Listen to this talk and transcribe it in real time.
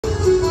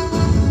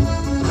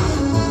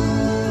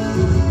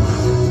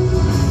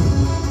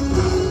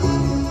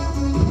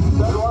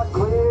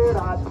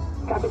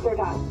close their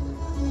dots.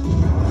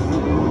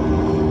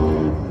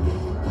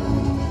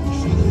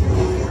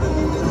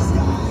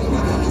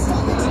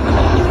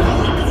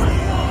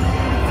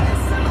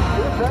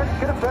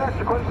 Good effect.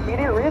 Request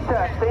immediate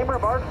reattack. Same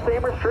remarks,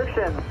 same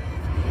restrictions.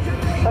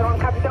 Everyone,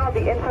 Captain John,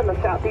 the in from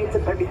the southeast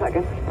in 30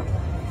 seconds.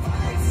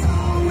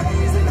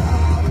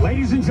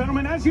 Ladies and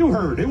gentlemen, as you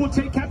heard, it will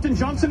take Captain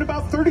Johnson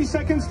about 30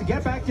 seconds to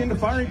get back into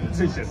firing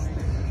position.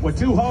 With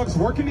two hogs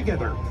working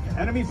together,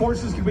 enemy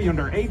forces can be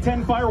under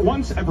A-10 fire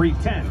once every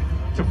 10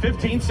 to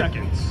 15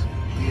 seconds.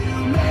 You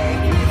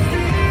make me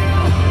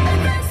feel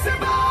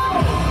invincible.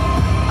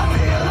 I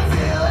feel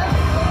it.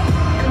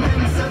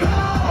 Invincible.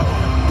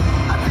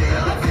 I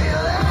feel it.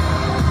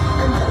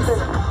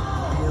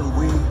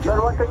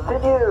 Third one,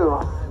 continue.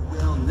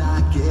 Will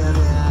not give in.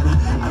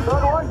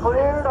 Third one,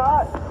 cleared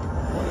hot.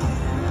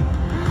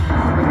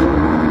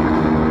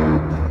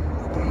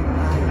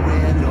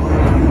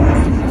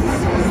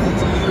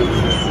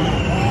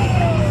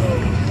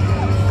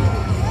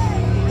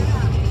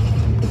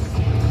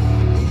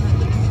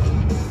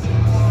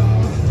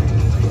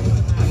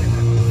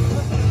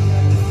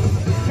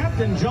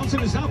 Captain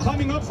Johnson is now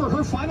climbing up for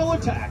her final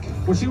attack,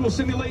 where she will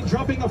simulate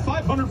dropping a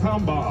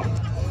 500-pound bomb.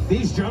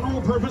 These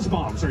general-purpose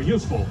bombs are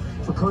useful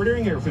for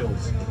cratering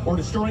airfields or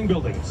destroying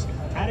buildings,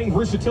 adding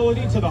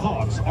versatility to the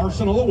Hog's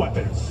arsenal of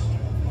weapons.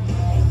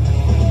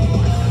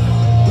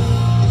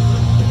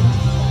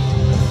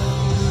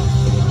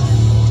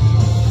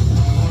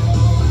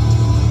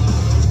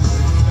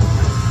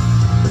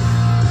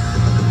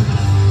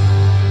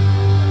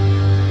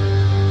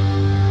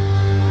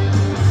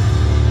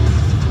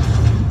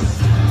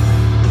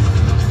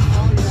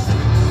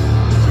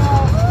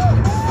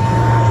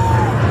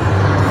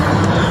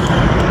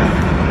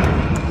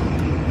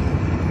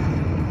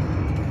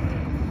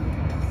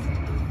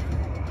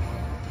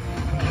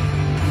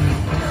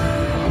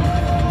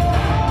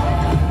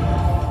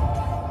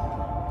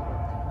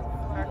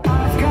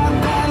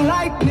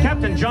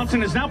 Captain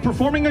Johnson is now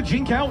performing a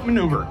jink out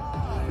maneuver.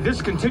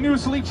 This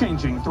continuously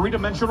changing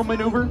three-dimensional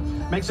maneuver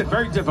makes it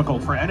very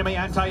difficult for enemy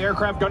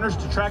anti-aircraft gunners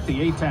to track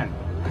the A-10.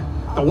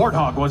 The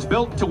Warthog was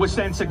built to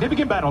withstand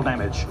significant battle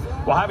damage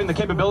while having the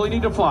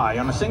capability to fly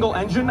on a single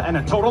engine and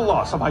a total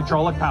loss of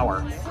hydraulic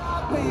power.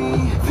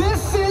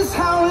 This is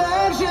how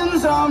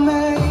legends are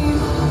made.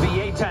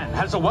 The A-10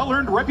 has a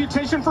well-earned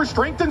reputation for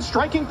strength and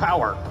striking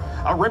power,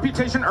 a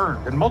reputation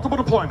earned in multiple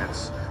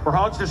deployments, where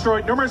Hogs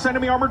destroyed numerous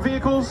enemy armored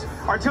vehicles,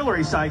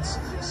 artillery sites,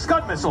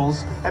 Scud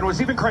missiles, and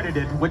was even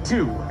credited with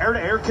 2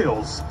 air-to-air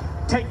kills.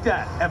 Take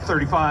that,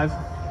 F-35.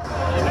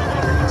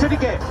 To the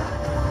game.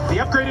 The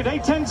upgraded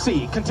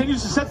A-10C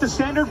continues to set the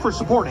standard for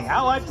supporting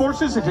Allied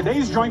forces in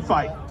today's joint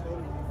fight.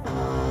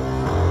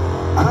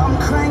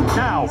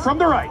 Now, from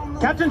the right,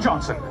 Captain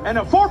Johnson, and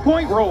a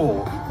 4-point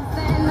roll.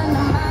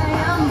 Then